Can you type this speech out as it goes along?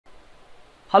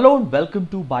Hello and welcome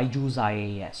to BYJU'S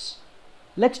IAS.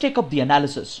 Let's take up the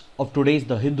analysis of today's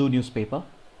The Hindu newspaper.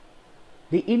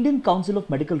 The Indian Council of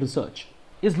Medical Research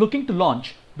is looking to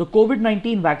launch the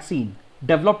COVID-19 vaccine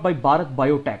developed by Bharat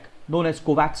Biotech known as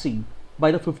Covaxin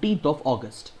by the 15th of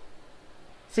August.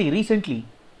 See, recently,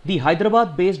 the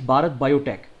Hyderabad-based Bharat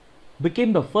Biotech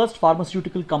became the first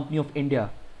pharmaceutical company of India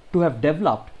to have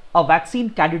developed a vaccine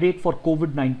candidate for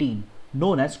COVID-19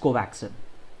 known as Covaxin.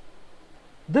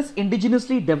 This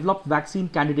indigenously developed vaccine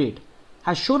candidate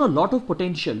has shown a lot of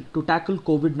potential to tackle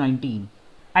COVID-19,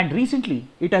 and recently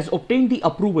it has obtained the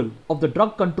approval of the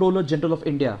Drug Controller General of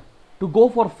India to go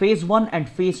for phase 1 and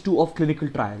phase 2 of clinical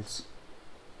trials.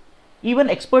 Even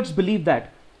experts believe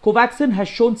that Covaxin has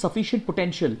shown sufficient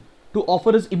potential to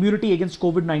offer us immunity against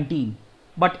COVID-19,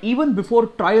 but even before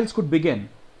trials could begin,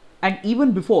 and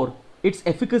even before its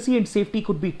efficacy and safety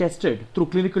could be tested through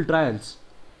clinical trials,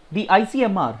 the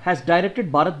ICMR has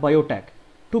directed Bharat Biotech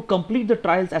to complete the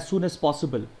trials as soon as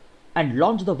possible and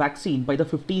launch the vaccine by the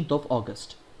 15th of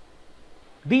August.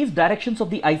 These directions of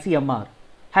the ICMR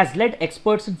has led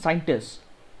experts and scientists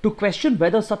to question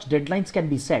whether such deadlines can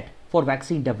be set for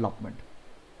vaccine development.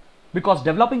 Because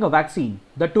developing a vaccine,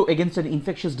 that too against an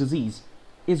infectious disease,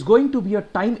 is going to be a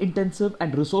time-intensive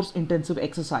and resource-intensive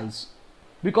exercise,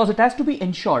 because it has to be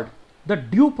ensured that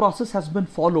due process has been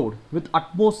followed with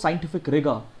utmost scientific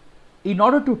rigor in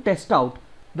order to test out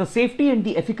the safety and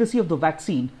the efficacy of the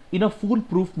vaccine in a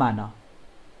foolproof manner.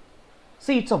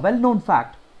 See, it's a well-known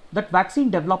fact that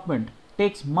vaccine development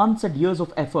takes months and years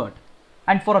of effort,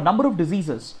 and for a number of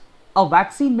diseases, a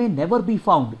vaccine may never be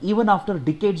found even after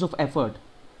decades of effort,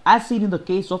 as seen in the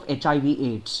case of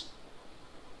HIV/AIDS.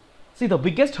 See, the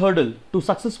biggest hurdle to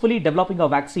successfully developing a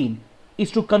vaccine is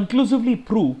to conclusively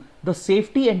prove the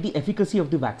safety and the efficacy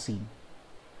of the vaccine.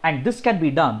 And this can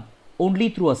be done only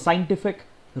through a scientific,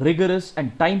 rigorous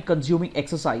and time-consuming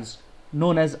exercise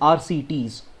known as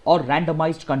RCTs or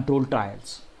randomized controlled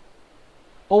trials.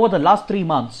 Over the last 3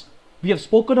 months, we have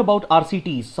spoken about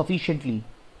RCTs sufficiently,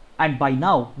 and by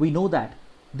now we know that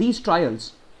these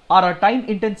trials are a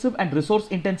time-intensive and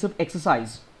resource-intensive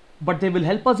exercise, but they will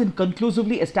help us in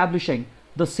conclusively establishing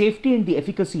the safety and the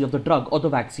efficacy of the drug or the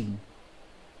vaccine.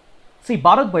 See,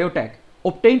 Bharat Biotech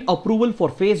obtained approval for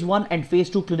phase 1 and phase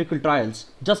 2 clinical trials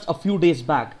just a few days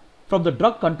back from the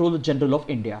Drug Controller General of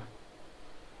India.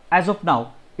 As of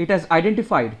now, it has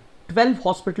identified 12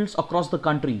 hospitals across the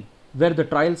country where the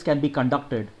trials can be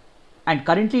conducted, and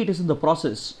currently it is in the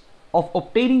process of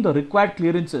obtaining the required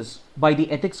clearances by the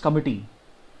Ethics Committee.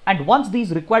 And once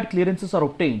these required clearances are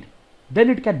obtained, then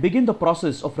it can begin the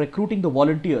process of recruiting the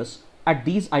volunteers at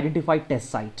these identified test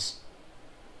sites.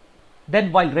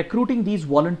 Then, while recruiting these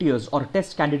volunteers or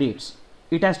test candidates,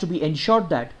 it has to be ensured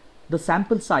that the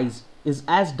sample size is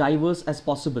as diverse as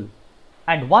possible.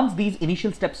 And once these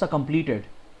initial steps are completed,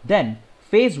 then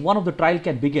phase 1 of the trial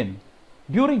can begin,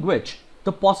 during which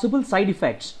the possible side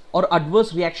effects or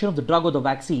adverse reaction of the drug or the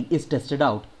vaccine is tested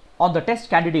out on the test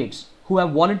candidates who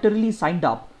have voluntarily signed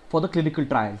up for the clinical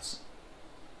trials.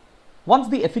 Once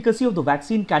the efficacy of the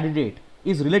vaccine candidate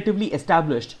is relatively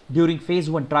established during phase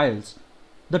 1 trials,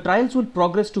 the trials will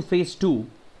progress to phase 2,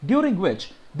 during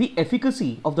which the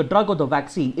efficacy of the drug or the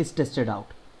vaccine is tested out.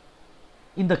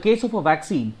 In the case of a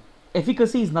vaccine,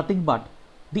 efficacy is nothing but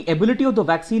the ability of the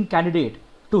vaccine candidate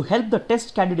to help the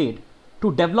test candidate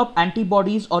to develop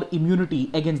antibodies or immunity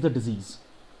against the disease.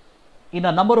 In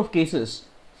a number of cases,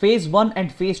 phase 1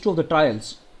 and phase 2 of the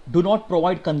trials do not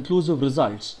provide conclusive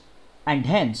results, and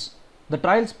hence the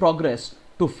trials progress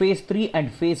to phase 3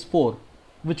 and phase 4,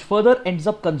 which further ends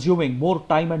up consuming more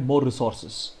time and more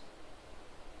resources.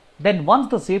 Then once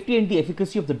the safety and the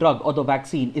efficacy of the drug or the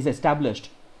vaccine is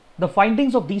established, the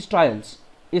findings of these trials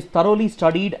is thoroughly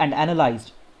studied and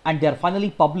analyzed, and they are finally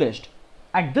published,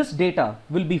 and this data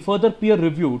will be further peer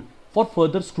reviewed for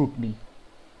further scrutiny.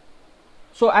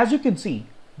 So as you can see,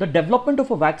 the development of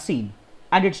a vaccine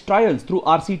and its trials through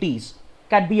RCTs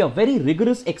can be a very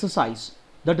rigorous exercise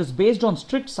that is based on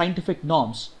strict scientific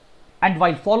norms, and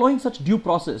while following such due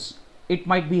process, it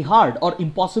might be hard or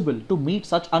impossible to meet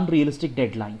such unrealistic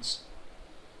deadlines.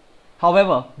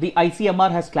 However, the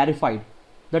ICMR has clarified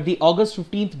that the August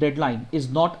 15th deadline is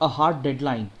not a hard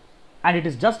deadline, and it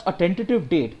is just a tentative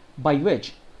date by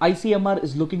which ICMR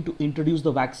is looking to introduce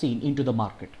the vaccine into the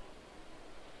market.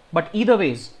 But either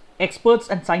ways, experts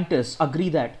and scientists agree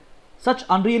that such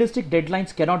unrealistic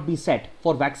deadlines cannot be set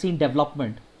for vaccine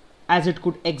development, as it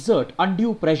could exert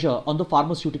undue pressure on the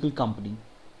pharmaceutical company.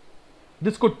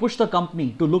 This could push the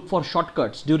company to look for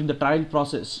shortcuts during the trial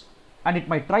process, and it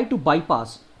might try to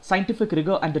bypass scientific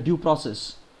rigor and the due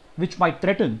process, which might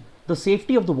threaten the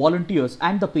safety of the volunteers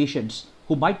and the patients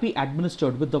who might be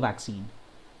administered with the vaccine.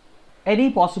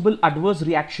 Any possible adverse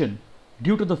reaction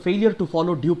due to the failure to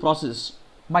follow due process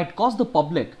might cause the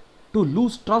public to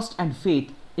lose trust and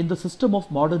faith in the system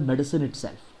of modern medicine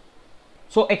itself.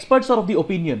 So experts are of the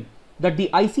opinion that the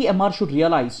ICMR should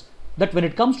realize that when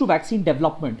it comes to vaccine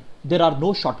development, there are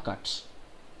no shortcuts.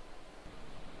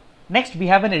 Next, we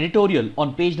have an editorial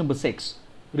on page number 6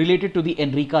 related to the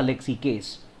Enrica Lexie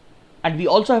case. And we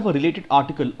also have a related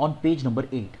article on page number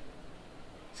 8.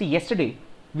 See, yesterday,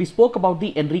 we spoke about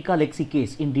the Enrica Lexie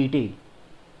case in detail.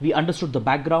 We understood the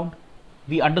background,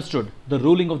 we understood the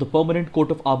ruling of the Permanent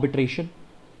Court of Arbitration,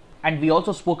 and we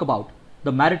also spoke about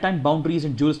the maritime boundaries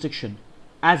and jurisdiction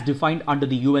as defined under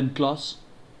the UN clause,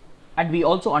 and we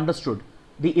also understood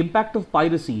the impact of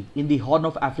piracy in the Horn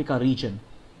of Africa region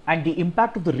and the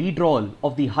impact of the redrawal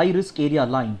of the high-risk area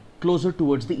line closer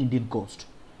towards the Indian coast.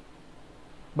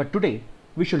 But today,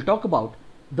 we shall talk about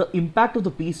the impact of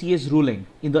the PCA's ruling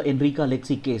in the Enrica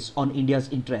Lexie case on India's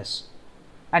interests,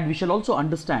 and we shall also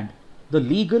understand the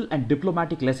legal and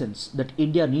diplomatic lessons that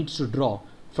India needs to draw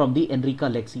from the Enrica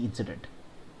Lexie incident.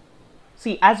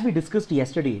 See, as we discussed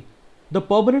yesterday, the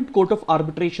Permanent Court of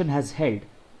Arbitration has held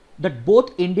that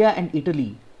both India and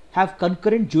Italy have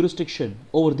concurrent jurisdiction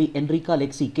over the Enrica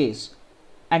Lexie case,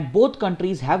 and both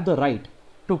countries have the right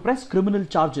to press criminal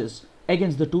charges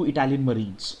against the two Italian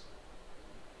Marines.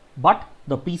 But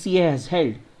the PCA has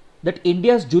held that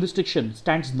India's jurisdiction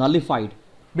stands nullified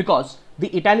because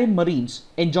the Italian Marines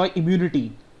enjoy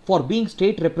immunity for being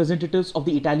state representatives of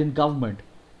the Italian government,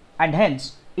 and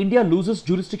hence India loses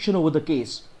jurisdiction over the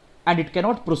case and it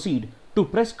cannot proceed to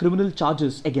press criminal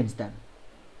charges against them.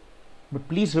 But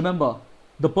please remember,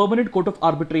 the Permanent Court of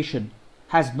Arbitration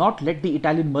has not let the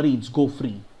Italian Marines go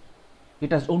free.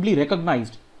 It has only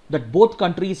recognized that both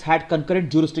countries had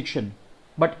concurrent jurisdiction,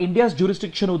 but India's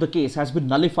jurisdiction over the case has been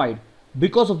nullified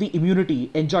because of the immunity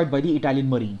enjoyed by the Italian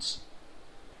Marines.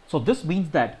 So this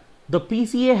means that the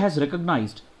PCA has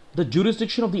recognized the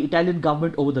jurisdiction of the Italian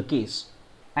government over the case,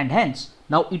 and hence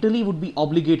now Italy would be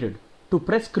obligated to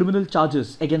press criminal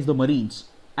charges against the Marines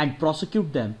and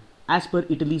prosecute them as per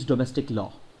Italy's domestic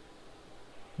law.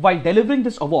 While delivering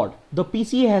this award, the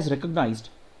PCA has recognized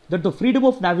that the freedom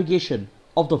of navigation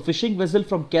of the fishing vessel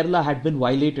from Kerala had been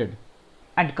violated,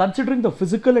 and considering the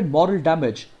physical and moral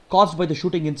damage caused by the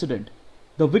shooting incident,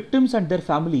 the victims and their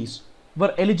families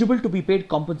were eligible to be paid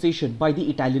compensation by the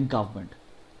Italian government.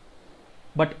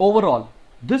 But overall,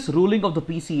 this ruling of the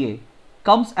PCA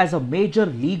comes as a major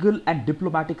legal and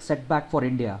diplomatic setback for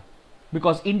India,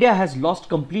 because India has lost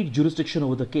complete jurisdiction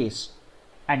over the case,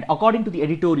 and according to the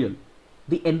editorial,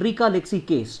 the Enrica Lexie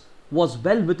case was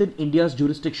well within India's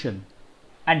jurisdiction,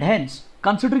 and hence,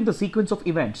 considering the sequence of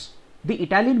events, the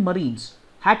Italian Marines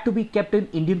had to be kept in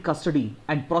Indian custody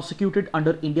and prosecuted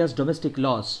under India's domestic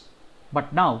laws.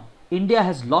 But now, India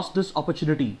has lost this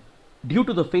opportunity due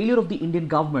to the failure of the Indian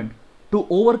government to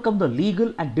overcome the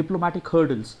legal and diplomatic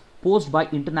hurdles posed by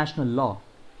international law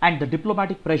and the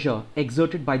diplomatic pressure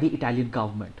exerted by the Italian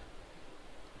government.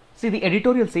 See, the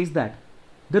editorial says that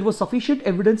there was sufficient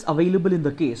evidence available in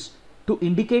the case to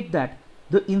indicate that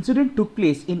the incident took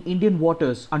place in Indian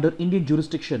waters under Indian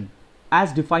jurisdiction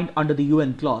as defined under the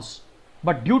UN clause,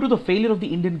 but due to the failure of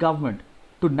the Indian government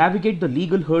to navigate the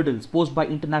legal hurdles posed by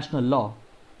international law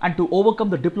and to overcome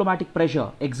the diplomatic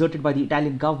pressure exerted by the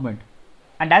Italian government,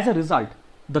 and as a result,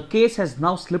 the case has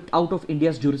now slipped out of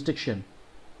India's jurisdiction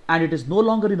and it is no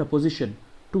longer in a position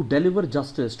to deliver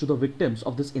justice to the victims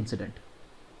of this incident.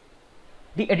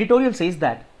 The editorial says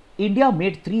that India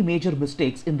made three major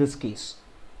mistakes in this case.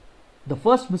 The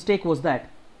first mistake was that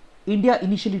India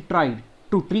initially tried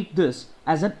to treat this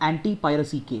as an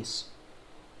anti-piracy case.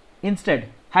 Instead,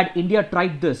 had India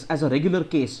tried this as a regular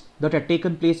case that had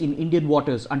taken place in Indian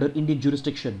waters under Indian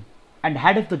jurisdiction, and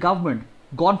had if the government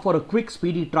gone for a quick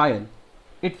speedy trial,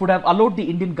 it would have allowed the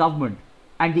Indian government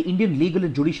and the Indian legal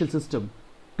and judicial system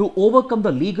to overcome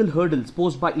the legal hurdles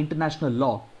posed by international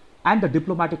law and the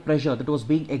diplomatic pressure that was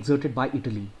being exerted by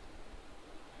Italy.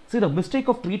 See, the mistake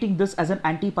of treating this as an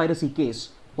anti-piracy case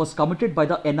was committed by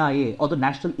the NIA, or the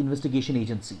National Investigation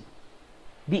Agency.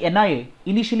 The NIA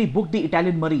initially booked the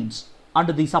Italian Marines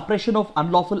under the Suppression of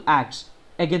Unlawful Acts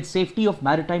Against Safety of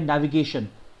Maritime Navigation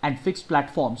and Fixed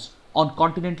Platforms on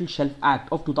Continental Shelf Act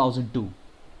of 2002.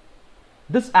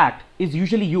 This act is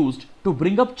usually used to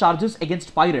bring up charges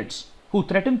against pirates who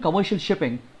threaten commercial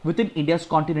shipping within India's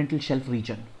continental shelf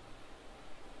region.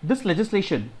 This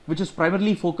legislation, which is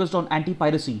primarily focused on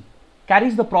anti-piracy,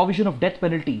 carries the provision of death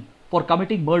penalty for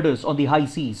committing murders on the high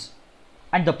seas,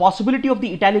 and the possibility of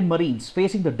the Italian Marines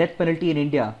facing the death penalty in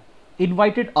India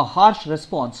invited a harsh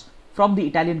response from the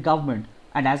Italian government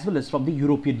and as well as from the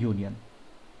European Union.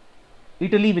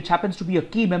 Italy, which happens to be a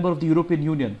key member of the European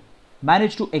Union,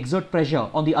 managed to exert pressure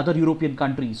on the other European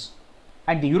countries,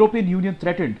 and the European Union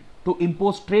threatened to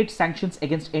impose trade sanctions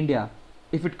against India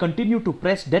if it continued to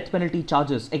press death penalty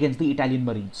charges against the Italian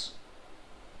Marines.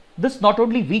 This not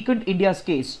only weakened India's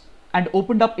case and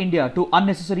opened up India to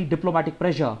unnecessary diplomatic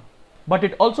pressure, but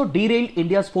it also derailed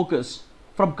India's focus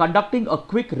from conducting a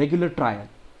quick regular trial.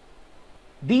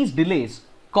 These delays,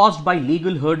 caused by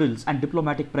legal hurdles and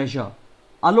diplomatic pressure,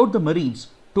 allowed the Marines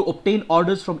to obtain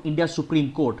orders from India's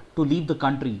Supreme Court to leave the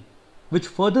country, which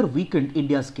further weakened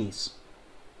India's case.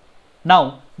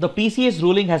 Now, the PCA's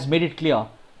ruling has made it clear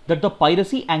that the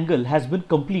piracy angle has been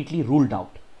completely ruled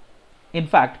out. In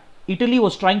fact, Italy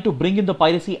was trying to bring in the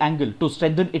piracy angle to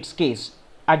strengthen its case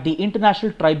at the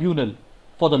International Tribunal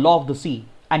for the Law of the Sea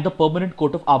and the Permanent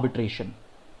Court of Arbitration.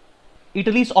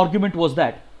 Italy's argument was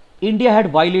that India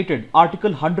had violated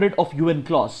Article 100 of UN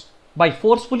clause by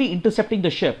forcefully intercepting the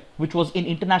ship which was in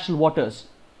international waters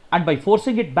and by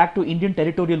forcing it back to Indian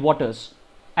territorial waters,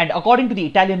 and according to the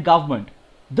Italian government,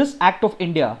 this act of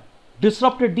India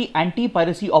disrupted the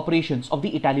anti-piracy operations of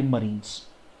the Italian Marines.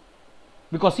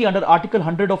 Because see, under Article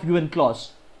 100 of UN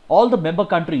clause, all the member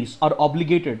countries are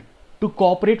obligated to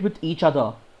cooperate with each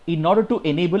other in order to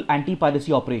enable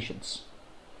anti-piracy operations.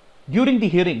 During the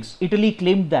hearings, Italy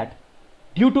claimed that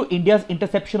due to India's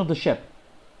interception of the ship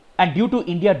and due to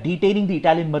India detaining the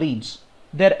Italian Marines,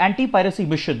 their anti-piracy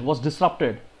mission was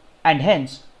disrupted, and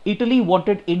hence Italy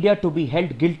wanted India to be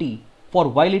held guilty for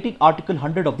violating Article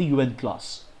 100 of the UN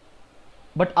clause.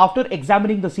 But after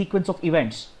examining the sequence of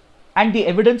events and the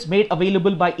evidence made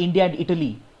available by India and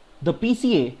Italy, the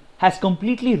PCA has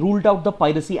completely ruled out the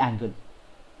piracy angle.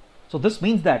 So this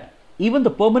means that even the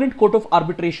Permanent Court of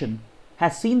Arbitration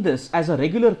has seen this as a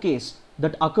regular case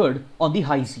that occurred on the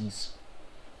high seas.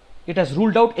 It has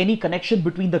ruled out any connection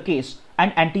between the case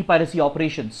and anti-piracy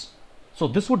operations. So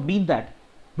this would mean that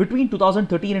between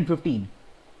 2013 and 15,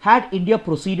 had India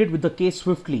proceeded with the case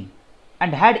swiftly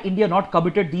and had India not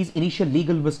committed these initial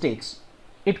legal mistakes,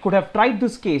 it could have tried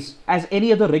this case as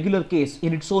any other regular case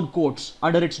in its own courts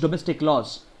under its domestic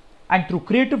laws, and through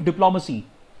creative diplomacy,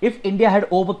 if India had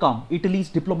overcome Italy's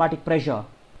diplomatic pressure,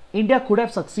 India could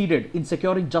have succeeded in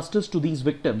securing justice to these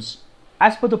victims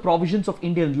as per the provisions of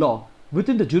Indian law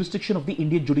within the jurisdiction of the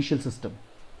Indian judicial system.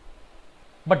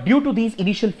 But due to these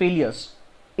initial failures,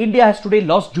 India has today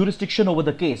lost jurisdiction over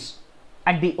the case,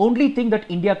 and the only thing that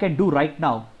India can do right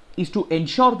now is to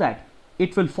ensure that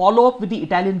it will follow up with the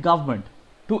Italian government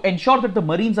to ensure that the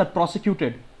Marines are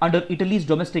prosecuted under Italy's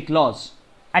domestic laws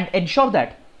and ensure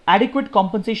that adequate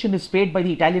compensation is paid by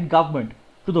the Italian government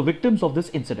to the victims of this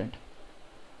incident.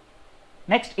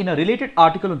 Next, in a related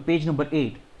article on page number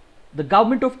 8, the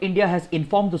government of India has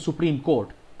informed the Supreme Court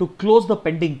to close the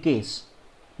pending case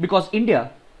because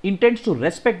India intends to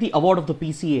respect the award of the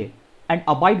PCA and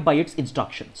abide by its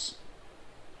instructions.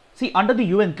 See, under the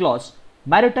UN clause,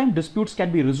 maritime disputes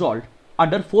can be resolved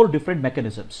under 4 different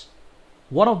mechanisms.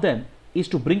 One of them is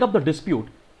to bring up the dispute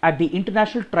at the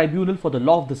International Tribunal for the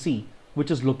Law of the Sea, which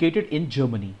is located in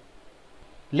Germany.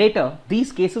 Later,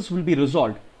 these cases will be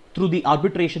resolved through the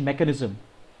arbitration mechanism,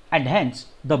 and hence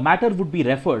the matter would be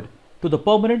referred to the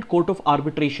Permanent Court of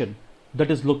Arbitration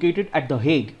that is located at The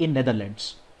Hague in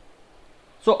Netherlands.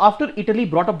 So after Italy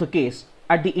brought up the case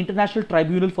at the International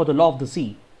Tribunal for the Law of the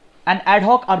Sea, an ad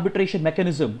hoc arbitration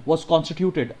mechanism was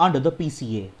constituted under the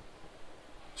PCA.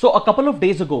 So a couple of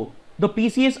days ago, the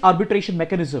PCA's arbitration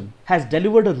mechanism has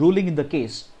delivered a ruling in the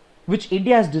case which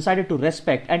India has decided to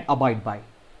respect and abide by.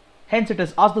 Hence it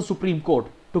has asked the Supreme Court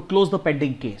to close the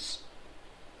pending case.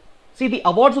 See, the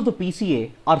awards of the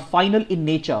PCA are final in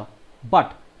nature,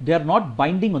 but they are not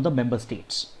binding on the member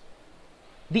states.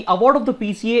 The award of the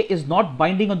PCA is not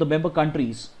binding on the member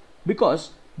countries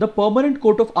because the Permanent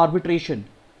Court of Arbitration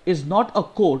is not a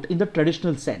court in the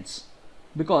traditional sense,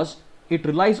 because it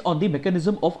relies on the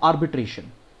mechanism of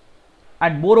arbitration.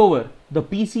 And moreover, the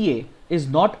PCA is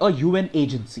not a UN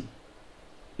agency.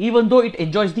 Even though it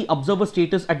enjoys the observer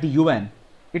status at the UN,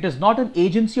 it is not an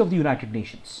agency of the United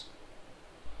Nations.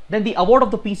 Then the award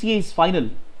of the PCA is final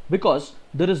because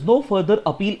there is no further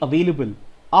appeal available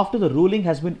after the ruling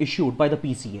has been issued by the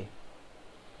PCA.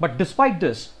 But despite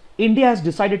this, India has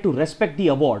decided to respect the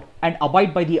award and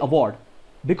abide by the award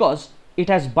because it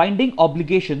has binding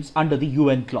obligations under the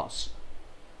UN clause.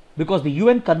 Because the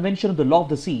UN Convention on the Law of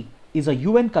the Sea is a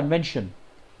UN convention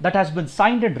that has been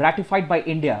signed and ratified by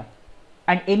India,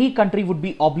 and any country would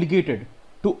be obligated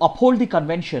to uphold the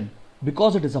convention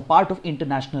because it is a part of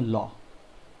international law.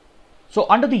 So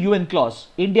under the UN clause,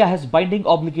 India has binding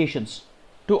obligations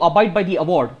to abide by the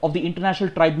award of the International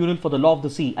Tribunal for the Law of the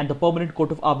Sea and the Permanent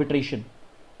Court of Arbitration,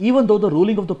 even though the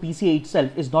ruling of the PCA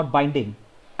itself is not binding,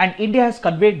 and India has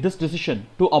conveyed this decision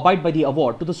to abide by the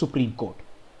award to the Supreme Court.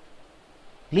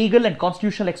 Legal and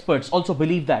constitutional experts also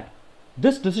believe that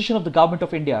this decision of the Government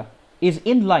of India is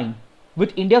in line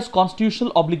with India's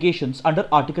constitutional obligations under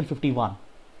Article 51.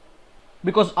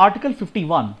 Because Article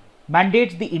 51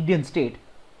 mandates the Indian state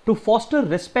to foster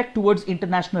respect towards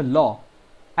international law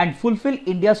and fulfill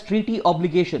India's treaty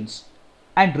obligations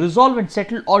and resolve and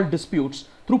settle all disputes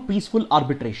through peaceful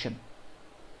arbitration.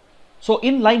 So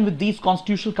in line with these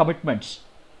constitutional commitments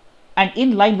and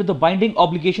in line with the binding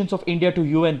obligations of India to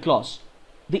UN clause,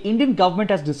 the Indian government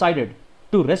has decided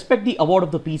to respect the award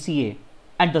of the PCA,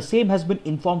 and the same has been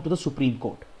informed to the Supreme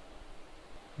Court.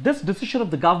 This decision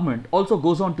of the government also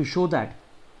goes on to show that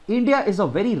India is a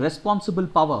very responsible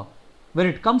power when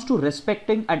it comes to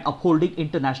respecting and upholding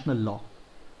international law.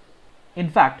 In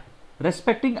fact,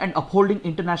 respecting and upholding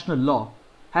international law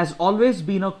has always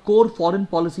been a core foreign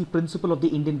policy principle of the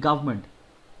Indian government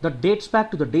that dates back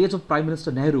to the days of Prime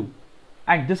Minister Nehru,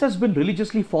 and this has been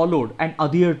religiously followed and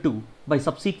adhered to by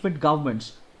subsequent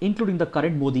governments, including the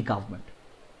current Modi government.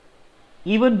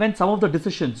 Even when some of the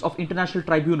decisions of international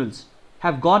tribunals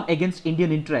have gone against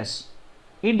Indian interests,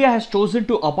 India has chosen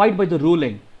to abide by the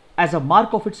ruling as a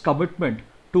mark of its commitment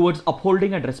towards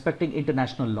upholding and respecting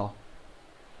international law.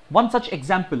 One such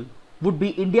example would be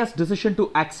India's decision to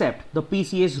accept the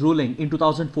PCA's ruling in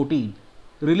 2014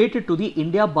 related to the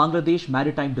India-Bangladesh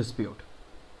maritime dispute.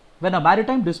 When a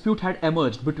maritime dispute had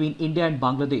emerged between India and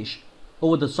Bangladesh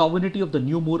over the sovereignty of the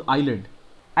New Moor Island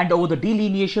and over the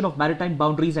delineation of maritime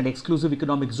boundaries and exclusive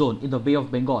economic zone in the Bay of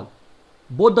Bengal,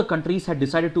 both the countries had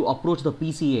decided to approach the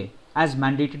PCA as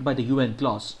mandated by the UN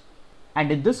clause. And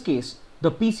in this case,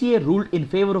 the PCA ruled in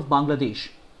favor of Bangladesh,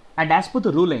 and as per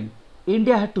the ruling,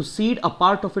 India had to cede a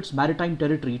part of its maritime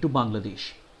territory to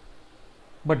Bangladesh.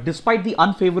 But despite the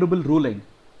unfavorable ruling,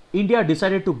 India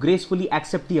decided to gracefully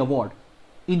accept the award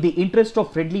in the interest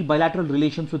of friendly bilateral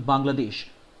relations with Bangladesh,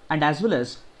 and as well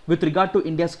as with regard to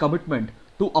India's commitment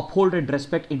to uphold and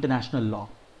respect international law.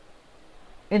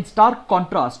 In stark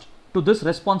contrast to this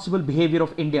responsible behavior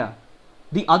of India,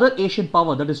 the other Asian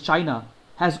power, that is China,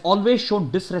 has always shown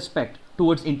disrespect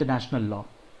towards international law.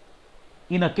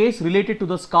 In a case related to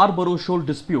the Scarborough Shoal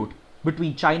dispute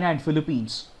between China and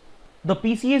Philippines, the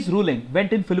PCA's ruling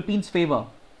went in Philippines' favor,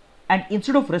 and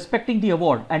instead of respecting the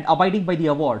award and abiding by the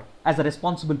award as a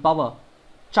responsible power,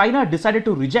 China decided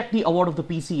to reject the award of the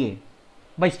PCA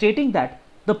by stating that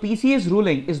the PCA's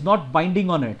ruling is not binding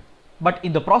on it, but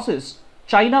in the process,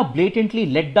 China blatantly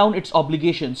let down its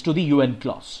obligations to the UN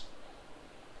clause.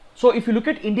 So if you look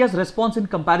at India's response in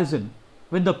comparison,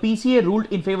 when the PCA ruled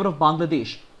in favor of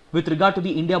Bangladesh with regard to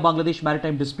the India-Bangladesh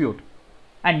maritime dispute,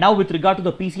 and now with regard to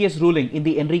the PCA's ruling in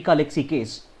the Enrica Lexie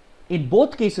case, in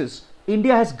both cases,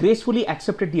 India has gracefully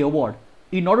accepted the award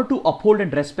in order to uphold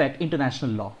and respect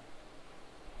international law.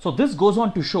 So this goes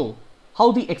on to show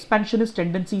how the expansionist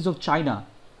tendencies of China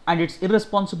and its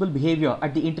irresponsible behavior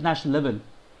at the international level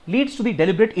leads to the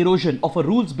deliberate erosion of a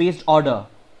rules-based order,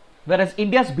 whereas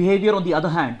India's behavior on the other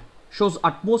hand shows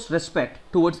utmost respect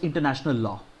towards international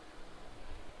law.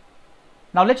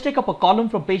 Now let's take up a column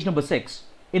from page number 6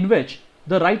 in which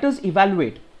the writers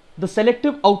evaluate the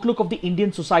selective outlook of the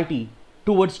Indian society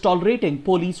towards tolerating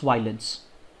police violence.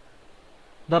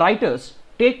 The writers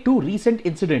take two recent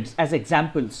incidents as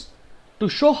examples to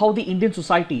show how the Indian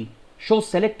society shows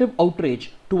selective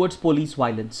outrage towards police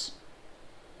violence.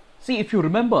 See, if you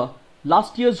remember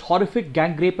last year's horrific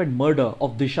gang rape and murder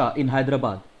of Disha in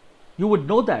Hyderabad, you would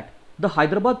know that the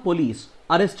Hyderabad police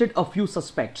arrested a few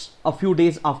suspects a few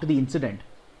days after the incident,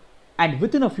 and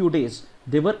within a few days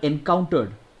they were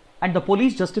encountered, and the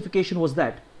police justification was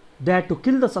that they had to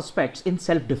kill the suspects in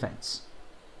self-defense.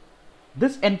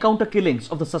 This encounter killings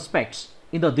of the suspects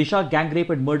in the Disha gang rape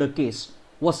and murder case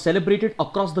was celebrated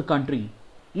across the country,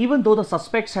 even though the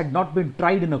suspects had not been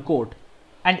tried in a court,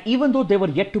 and even though they were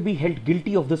yet to be held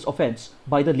guilty of this offence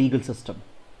by the legal system.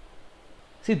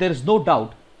 See, there is no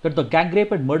doubt that the gang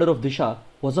rape and murder of Disha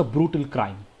was a brutal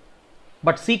crime.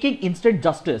 But seeking instant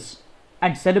justice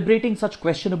and celebrating such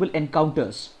questionable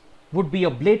encounters would be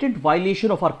a blatant violation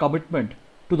of our commitment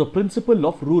to the principle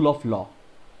of rule of law.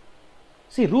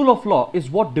 See, rule of law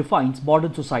is what defines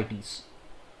modern societies.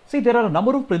 See, there are a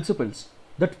number of principles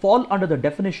that fall under the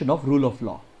definition of rule of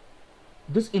law.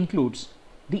 This includes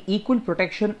the equal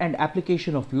protection and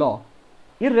application of law,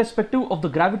 irrespective of the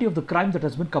gravity of the crime that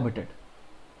has been committed.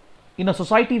 In a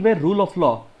society where rule of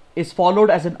law is followed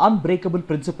as an unbreakable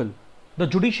principle, the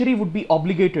judiciary would be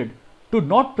obligated to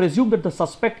not presume that the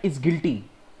suspect is guilty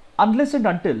unless and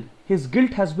until his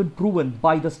guilt has been proven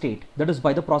by the state, that is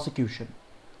by the prosecution.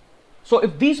 So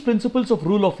if these principles of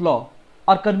rule of law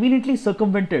are conveniently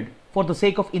circumvented for the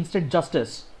sake of instant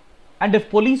justice, and if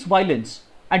police violence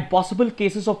and possible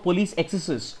cases of police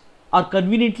excesses are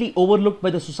conveniently overlooked by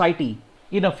the society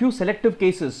in a few selective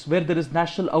cases where there is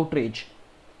national outrage,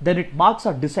 then it marks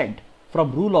our descent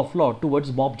from rule of law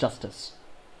towards mob justice.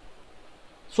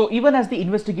 So even as the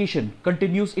investigation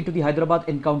continues into the Hyderabad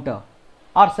encounter,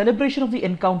 our celebration of the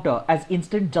encounter as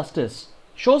instant justice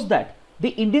shows that the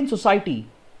Indian society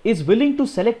is willing to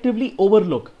selectively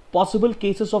overlook possible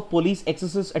cases of police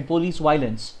excesses and police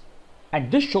violence,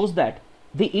 and this shows that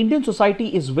the Indian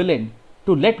society is willing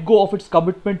to let go of its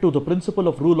commitment to the principle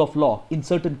of rule of law in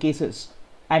certain cases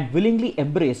and willingly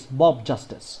embrace mob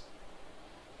justice.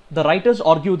 The writers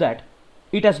argue that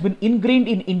it has been ingrained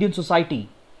in Indian society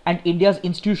and India's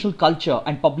institutional culture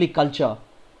and public culture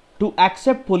to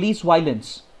accept police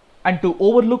violence and to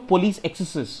overlook police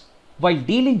excesses while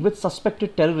dealing with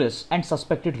suspected terrorists and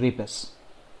suspected rapists.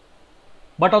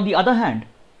 But on the other hand,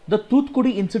 the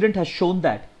Thoothukudi incident has shown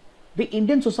that the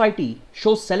Indian society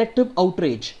shows selective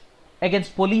outrage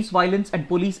against police violence and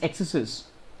police excesses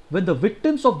when the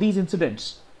victims of these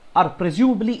incidents are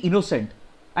presumably innocent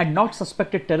and not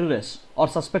suspected terrorists or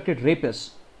suspected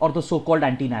rapists or the so-called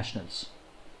anti-nationals.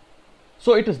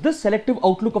 So it is this selective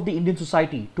outlook of the Indian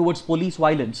society towards police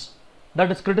violence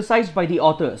that is criticized by the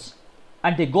authors,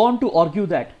 and they go on to argue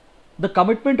that the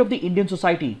commitment of the Indian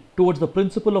society towards the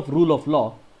principle of rule of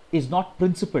law is not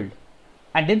principled,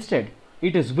 and instead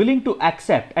it is willing to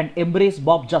accept and embrace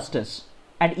mob justice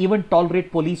and even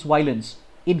tolerate police violence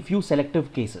in few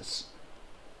selective cases.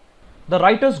 The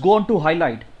writers go on to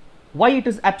highlight why it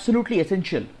is absolutely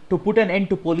essential to put an end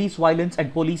to police violence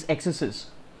and police excesses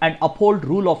and uphold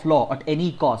rule of law at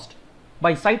any cost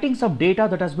by citing some data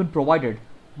that has been provided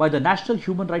by the National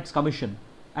Human Rights Commission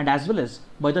and as well as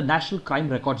by the National Crime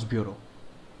Records Bureau.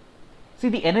 See,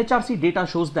 the NHRC data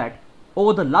shows that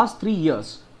over the last 3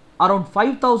 years, around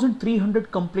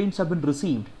 5,300 complaints have been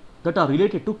received that are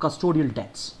related to custodial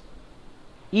deaths.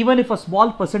 Even if a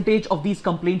small percentage of these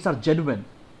complaints are genuine,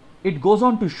 it goes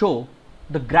on to show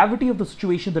the gravity of the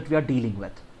situation that we are dealing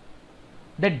with.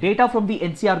 That data from the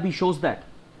NCRB shows that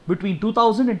between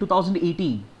 2000 and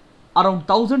 2018, around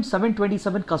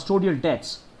 1,727 custodial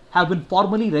deaths have been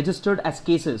formally registered as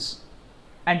cases,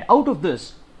 and out of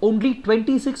this, only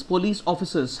 26 police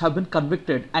officers have been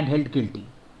convicted and held guilty.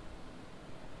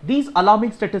 These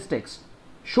alarming statistics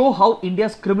show how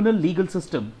India's criminal legal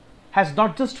system has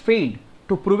not just failed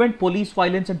to prevent police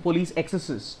violence and police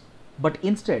excesses, but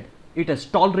instead it has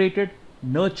tolerated,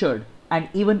 nurtured, and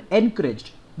even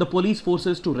encouraged the police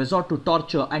forces to resort to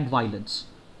torture and violence.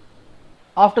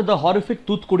 After the horrific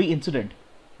Thoothukudi incident,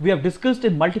 we have discussed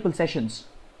in multiple sessions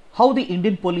how the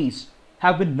Indian police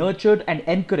have been nurtured and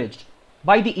encouraged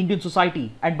by the Indian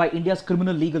society and by India's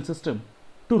criminal legal system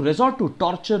to resort to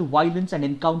torture, violence and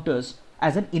encounters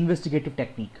as an investigative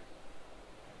technique.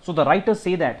 So the writers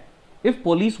say that if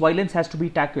police violence has to be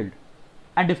tackled,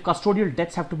 and if custodial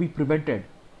deaths have to be prevented,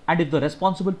 and if the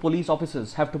responsible police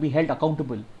officers have to be held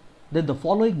accountable, then the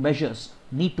following measures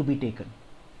need to be taken.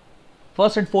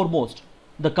 First and foremost,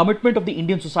 the commitment of the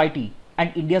Indian society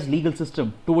and India's legal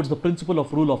system towards the principle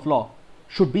of rule of law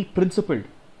should be principled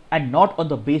and not on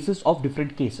the basis of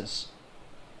different cases.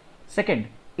 Second,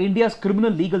 India's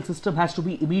criminal legal system has to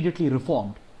be immediately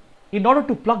reformed in order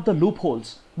to plug the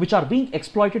loopholes which are being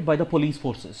exploited by the police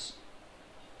forces.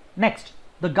 Next,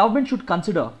 the government should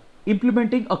consider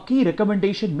implementing a key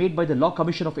recommendation made by the Law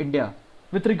Commission of India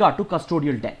with regard to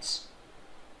custodial deaths.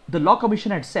 The Law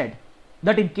Commission had said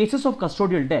that in cases of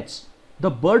custodial deaths, the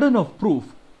burden of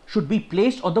proof should be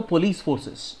placed on the police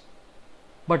forces.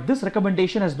 But this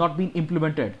recommendation has not been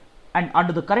implemented, and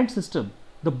under the current system,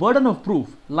 the burden of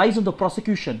proof lies on the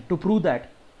prosecution to prove that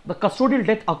the custodial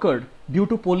death occurred due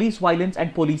to police violence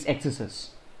and police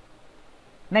excesses.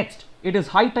 Next, it is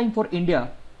high time for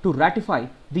India to ratify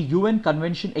the UN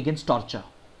Convention Against Torture.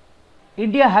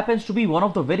 India happens to be one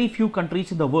of the very few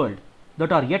countries in the world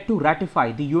that are yet to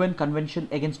ratify the UN Convention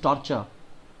Against Torture,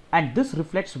 and this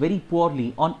reflects very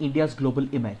poorly on India's global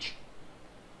image.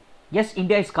 Yes,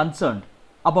 India is concerned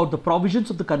about the provisions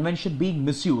of the convention being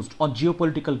misused on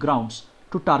geopolitical grounds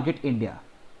to target India.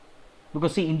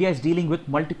 Because see, India is dealing with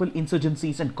multiple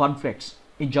insurgencies and conflicts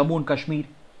in Jammu and Kashmir,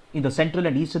 in the central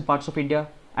and eastern parts of India,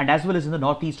 and as well as in the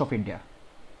northeast of India.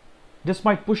 This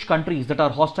might push countries that are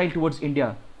hostile towards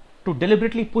India to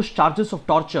deliberately push charges of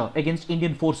torture against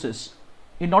Indian forces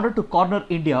in order to corner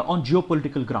India on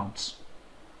geopolitical grounds.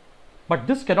 But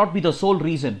this cannot be the sole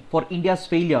reason for India's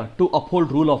failure to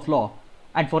uphold rule of law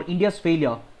and for India's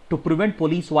failure to prevent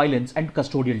police violence and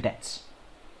custodial deaths.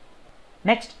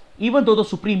 Next, even though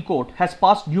the Supreme Court has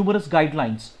passed numerous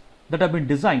guidelines that have been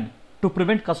designed to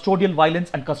prevent custodial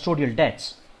violence and custodial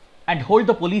deaths and hold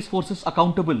the police forces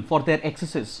accountable for their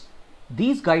excesses,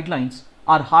 these guidelines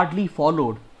are hardly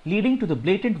followed, leading to the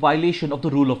blatant violation of the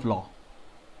rule of law.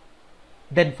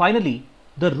 Then finally,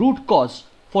 the root cause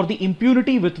for the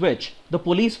impunity with which the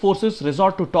police forces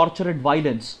resort to torture and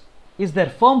violence is their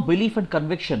firm belief and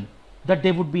conviction that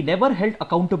they would be never held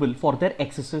accountable for their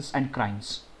excesses and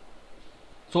crimes.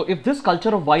 So if this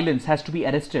culture of violence has to be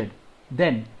arrested,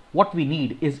 then what we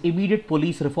need is immediate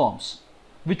police reforms,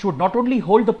 which would not only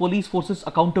hold the police forces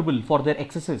accountable for their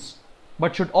excesses,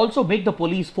 but should also make the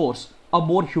police force a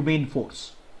more humane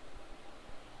force.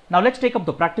 Now let's take up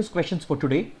the practice questions for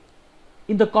today.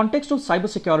 In the context of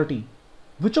cybersecurity,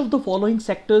 which of the following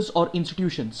sectors or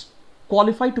institutions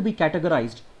qualify to be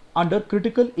categorized under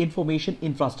critical information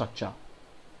infrastructure?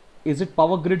 Is it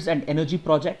power grids and energy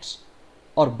projects,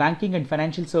 or banking and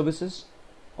financial services,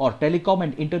 or telecom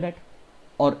and internet,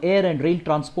 or air and rail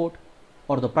transport,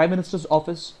 or the Prime Minister's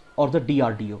office, or the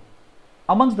DRDO?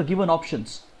 Amongst the given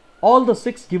options, all the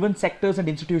 6 given sectors and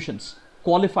institutions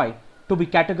qualify to be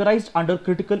categorized under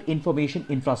critical information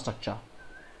infrastructure.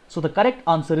 So the correct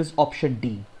answer is option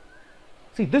D.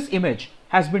 See, this image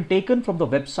has been taken from the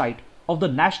website of the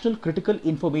National Critical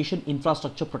Information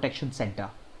Infrastructure Protection Center.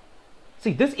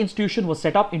 See, this institution was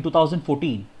set up in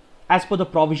 2014 as per the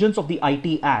provisions of the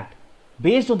IT Act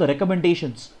based on the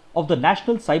recommendations of the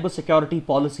National Cybersecurity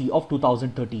Policy of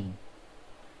 2013.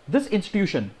 This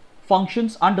institution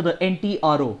functions under the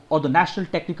NTRO, or the National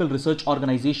Technical Research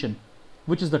Organization,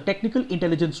 which is the technical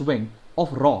intelligence wing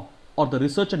of RAW, or the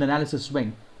Research and Analysis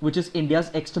wing, which is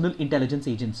India's external intelligence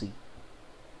agency.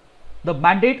 The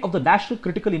mandate of the National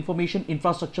Critical Information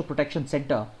Infrastructure Protection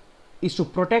Center is to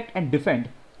protect and defend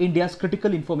India's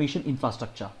critical information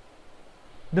infrastructure.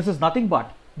 This is nothing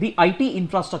but the IT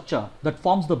infrastructure that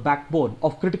forms the backbone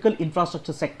of critical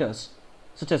infrastructure sectors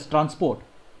such as transport,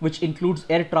 which includes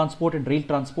air transport and rail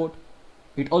transport.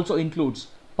 It also includes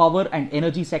power and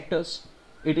energy sectors.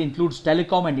 It includes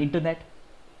telecom and internet.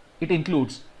 It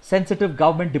includes sensitive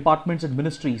government departments and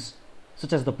ministries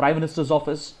such as the Prime Minister's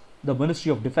office, the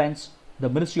Ministry of Defense, the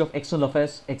Ministry of External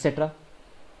Affairs, etc.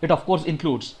 It of course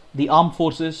includes the armed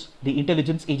forces, the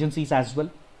intelligence agencies as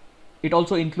well. It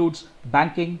also includes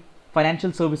banking,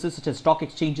 financial services such as stock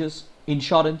exchanges,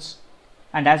 insurance,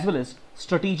 and as well as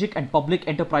strategic and public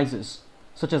enterprises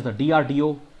such as the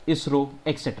DRDO, ISRO,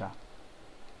 etc.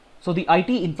 So the IT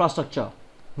infrastructure,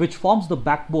 which forms the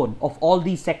backbone of all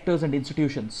these sectors and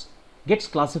institutions, gets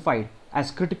classified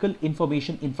as critical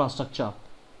information infrastructure,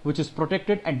 which is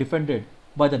protected and defended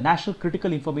by the National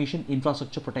Critical Information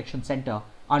Infrastructure Protection Center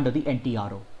under the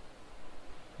NTRO.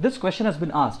 This question has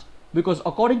been asked because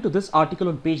according to this article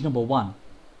on page number 1,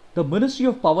 the Ministry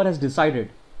of Power has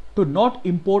decided to not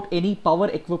import any power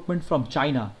equipment from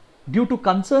China due to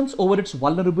concerns over its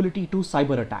vulnerability to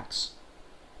cyber attacks.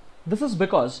 This is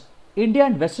because India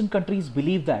and Western countries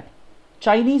believe that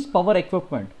Chinese power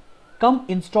equipment come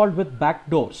installed with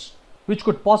backdoors, which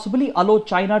could possibly allow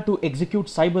China to execute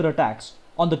cyber attacks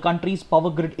on the country's power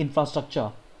grid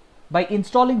infrastructure by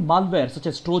installing malware such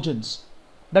as Trojans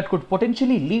that could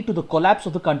potentially lead to the collapse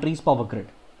of the country's power grid.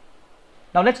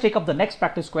 Now let's take up the next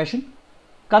practice question.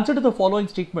 Consider the following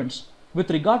statements with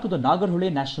regard to the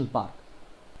Nagarhole National Park.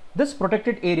 This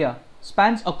protected area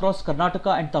spans across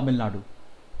Karnataka and Tamil Nadu.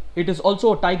 It is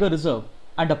also a tiger reserve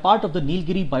and a part of the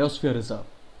Nilgiri Biosphere Reserve.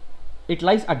 It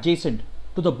lies adjacent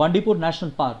to the Bandipur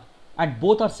National Park and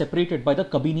both are separated by the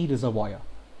Kabini Reservoir.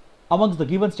 Amongst the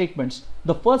given statements,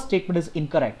 the first statement is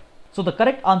incorrect. So the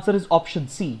correct answer is option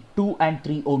C, 2 and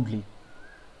 3 only.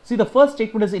 See, the first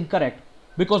statement is incorrect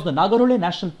because the Nagarhole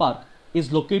National Park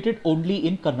is located only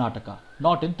in Karnataka,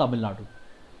 not in Tamil Nadu.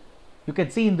 You can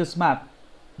see in this map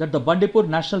that the Bandipur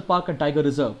National Park and Tiger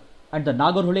Reserve and the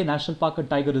Nagarhole National Park and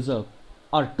Tiger Reserve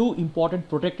are two important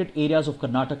protected areas of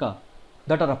Karnataka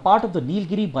that are a part of the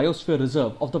Nilgiri Biosphere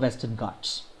Reserve of the Western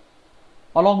Ghats.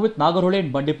 Along with Nagarhole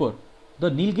and Bandipur, the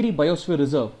Nilgiri Biosphere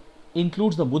Reserve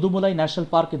includes the Mudumalai National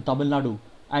Park in Tamil Nadu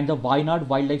and the Wayanad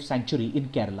Wildlife Sanctuary in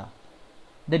Kerala.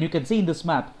 Then you can see in this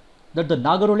map that the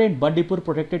Nagarhole and Bandipur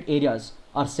protected areas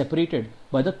are separated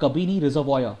by the Kabini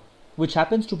Reservoir, which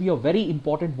happens to be a very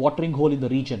important watering hole in the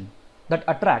region that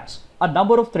attracts a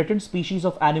number of threatened species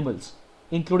of animals,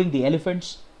 including the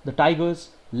elephants, the tigers,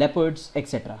 leopards,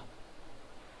 etc.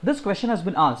 This question has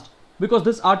been asked because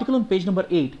this article on page number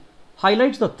 8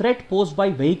 highlights the threat posed by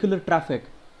vehicular traffic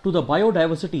to the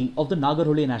biodiversity of the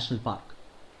Nagarhole National Park.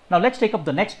 Now let's take up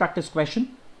the next practice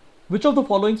question. Which of the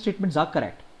following statements are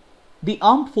correct? The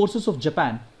armed forces of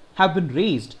Japan have been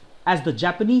raised as the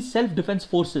Japanese self-defense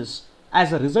forces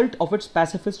as a result of its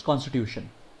pacifist constitution.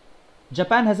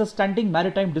 Japan has a standing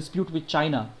maritime dispute with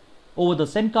China over the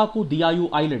Senkaku Diaoyu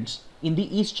Islands in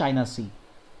the East China Sea.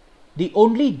 The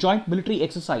only joint military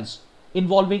exercise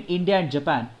involving India and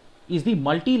Japan is the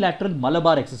multilateral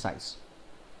Malabar exercise.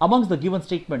 Amongst the given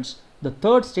statements, the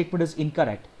third statement is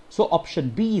incorrect, so option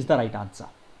B is the right answer.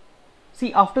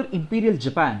 See, after Imperial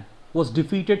Japan was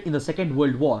defeated in the Second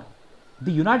World War,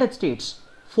 the United States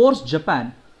forced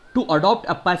Japan to adopt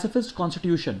a pacifist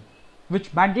constitution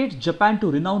which mandates Japan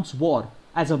to renounce war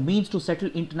as a means to settle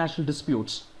international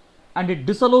disputes, and it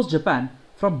disallows Japan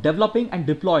from developing and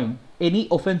deploying any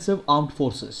offensive armed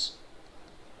forces.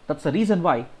 That's the reason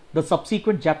why the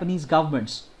subsequent Japanese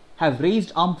governments have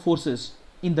raised armed forces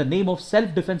in the name of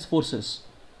self-defense forces,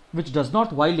 which does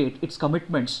not violate its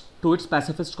commitments to its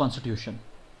pacifist constitution.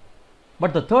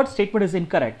 But the third statement is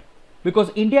incorrect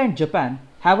because India and Japan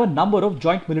have a number of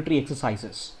joint military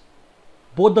exercises.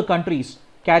 Both the countries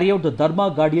carry out the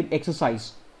Dharma Guardian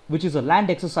exercise, which is a land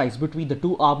exercise between the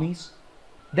two armies.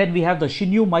 Then we have the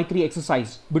Shinyu Maitri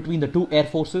exercise between the two air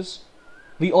forces.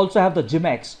 We also have the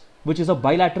JIMEX, which is a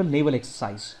bilateral naval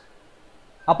exercise.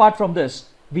 Apart from this,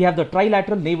 we have the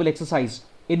trilateral naval exercise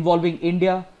involving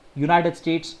India, United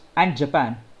States and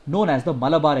Japan, known as the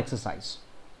Malabar exercise.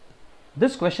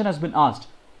 This question has been asked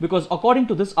because according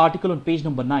to this article on page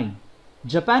number 9,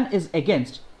 Japan is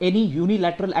against any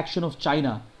unilateral action of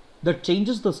China that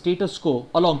changes the status quo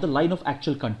along the line of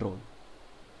actual control.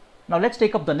 Now let's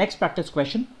take up the next practice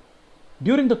question.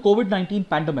 During the COVID-19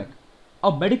 pandemic,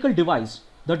 a medical device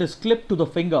that is clipped to the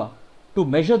finger to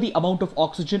measure the amount of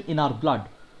oxygen in our blood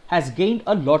has gained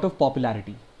a lot of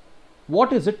popularity.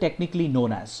 What is it technically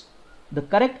known as? The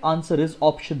correct answer is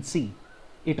option C.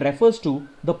 It refers to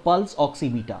the Pulse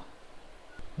Oximeter.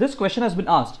 This question has been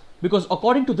asked because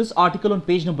according to this article on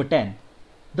page number 10,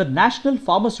 the National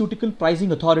Pharmaceutical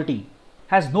Pricing Authority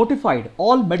has notified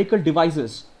all medical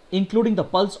devices, including the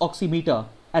Pulse Oximeter,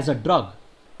 as a drug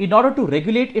in order to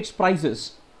regulate its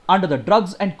prices under the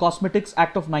Drugs and Cosmetics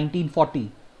Act of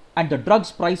 1940 and the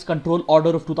Drugs Price Control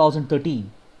Order of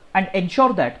 2013, and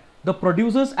ensure that the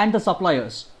producers and the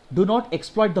suppliers do not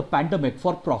exploit the pandemic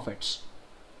for profits.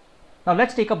 Now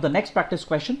let's take up the next practice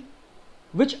question.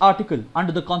 Which article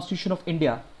under the Constitution of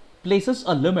India places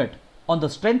a limit on the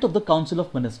strength of the Council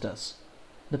of Ministers?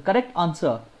 The correct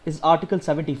answer is Article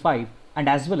 75 and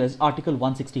as well as Article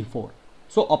 164.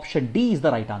 So option D is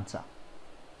the right answer.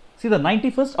 See, the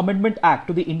 91st Amendment Act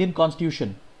to the Indian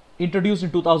Constitution, introduced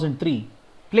in 2003,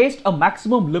 placed a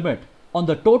maximum limit on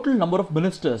the total number of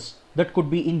ministers that could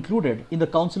be included in the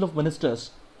Council of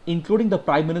Ministers, including the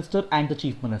Prime Minister and the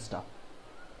Chief Minister.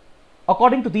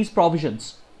 According to these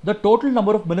provisions, the total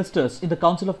number of ministers in the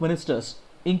Council of Ministers,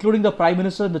 including the Prime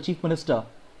Minister and the Chief Minister,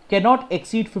 cannot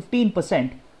exceed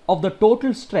 15% of the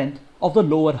total strength of the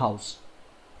lower house.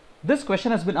 This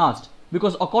question has been asked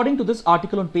because according to this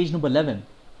article on page number 11,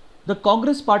 the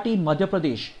Congress party in Madhya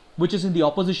Pradesh, which is in the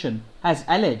opposition, has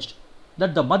alleged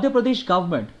that the Madhya Pradesh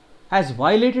government has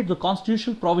violated the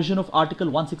constitutional provision of Article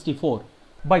 164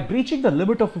 by breaching the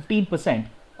limit of 15%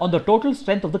 on the total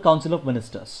strength of the Council of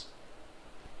Ministers.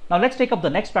 Now let's take up the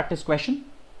next practice question.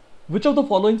 Which of the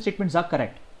following statements are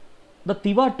correct? The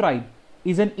Tiwa tribe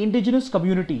is an indigenous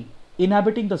community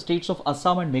inhabiting the states of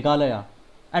Assam and Meghalaya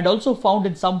and also found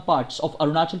in some parts of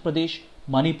Arunachal Pradesh,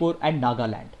 Manipur and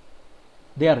Nagaland.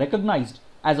 They are recognized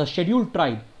as a scheduled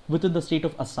tribe within the state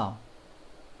of Assam.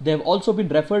 They have also been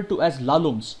referred to as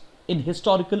Lalums in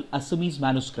historical Assamese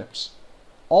manuscripts.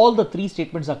 All the three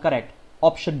statements are correct.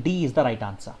 Option D is the right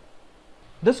answer.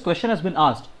 This question has been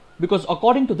asked because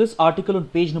according to this article on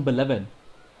page number 11,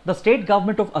 the state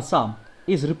government of Assam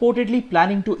is reportedly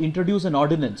planning to introduce an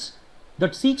ordinance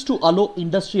that seeks to allow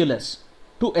industrialists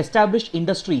to establish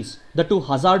industries, the two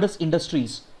hazardous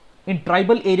industries, in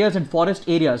tribal areas and forest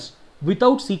areas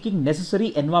without seeking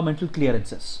necessary environmental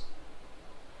clearances.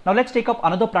 Now let's take up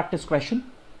another practice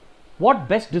question. What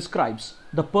best describes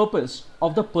the purpose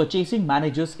of the Purchasing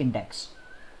Managers Index?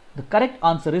 The correct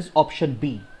answer is option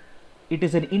B. It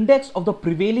is an index of the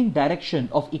prevailing direction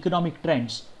of economic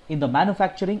trends in the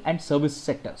manufacturing and service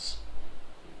sectors.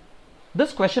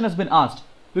 This question has been asked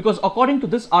because according to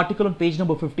this article on page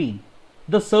number 15,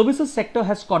 the services sector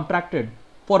has contracted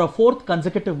for a fourth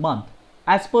consecutive month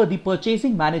as per the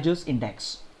Purchasing Managers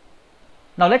Index.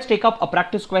 Now let's take up a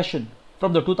practice question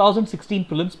from the 2016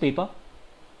 prelims paper.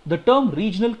 The term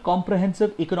Regional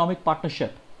Comprehensive Economic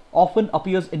Partnership often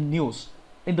appears in news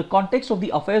in the context of the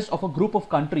affairs of a group of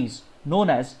countries known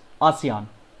as ASEAN.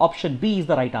 Option B is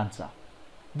the right answer.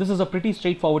 This is a pretty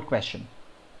straightforward question.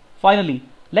 Finally,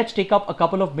 Let's take up a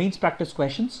couple of mains practice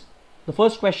questions. The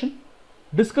first question,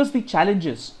 discuss the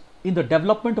challenges in the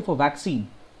development of a vaccine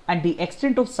and the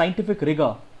extent of scientific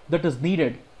rigor that is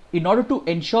needed in order to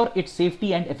ensure its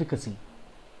safety and efficacy.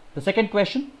 The second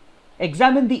question,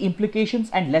 examine the implications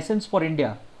and lessons for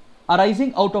India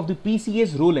arising out of the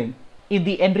PCA's ruling in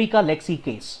the Enrica Lexie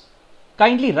case.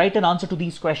 Kindly write an answer to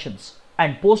these questions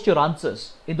and post your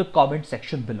answers in the comment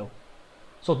section below.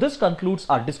 So this concludes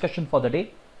our discussion for the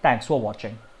day. Thanks for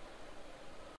watching.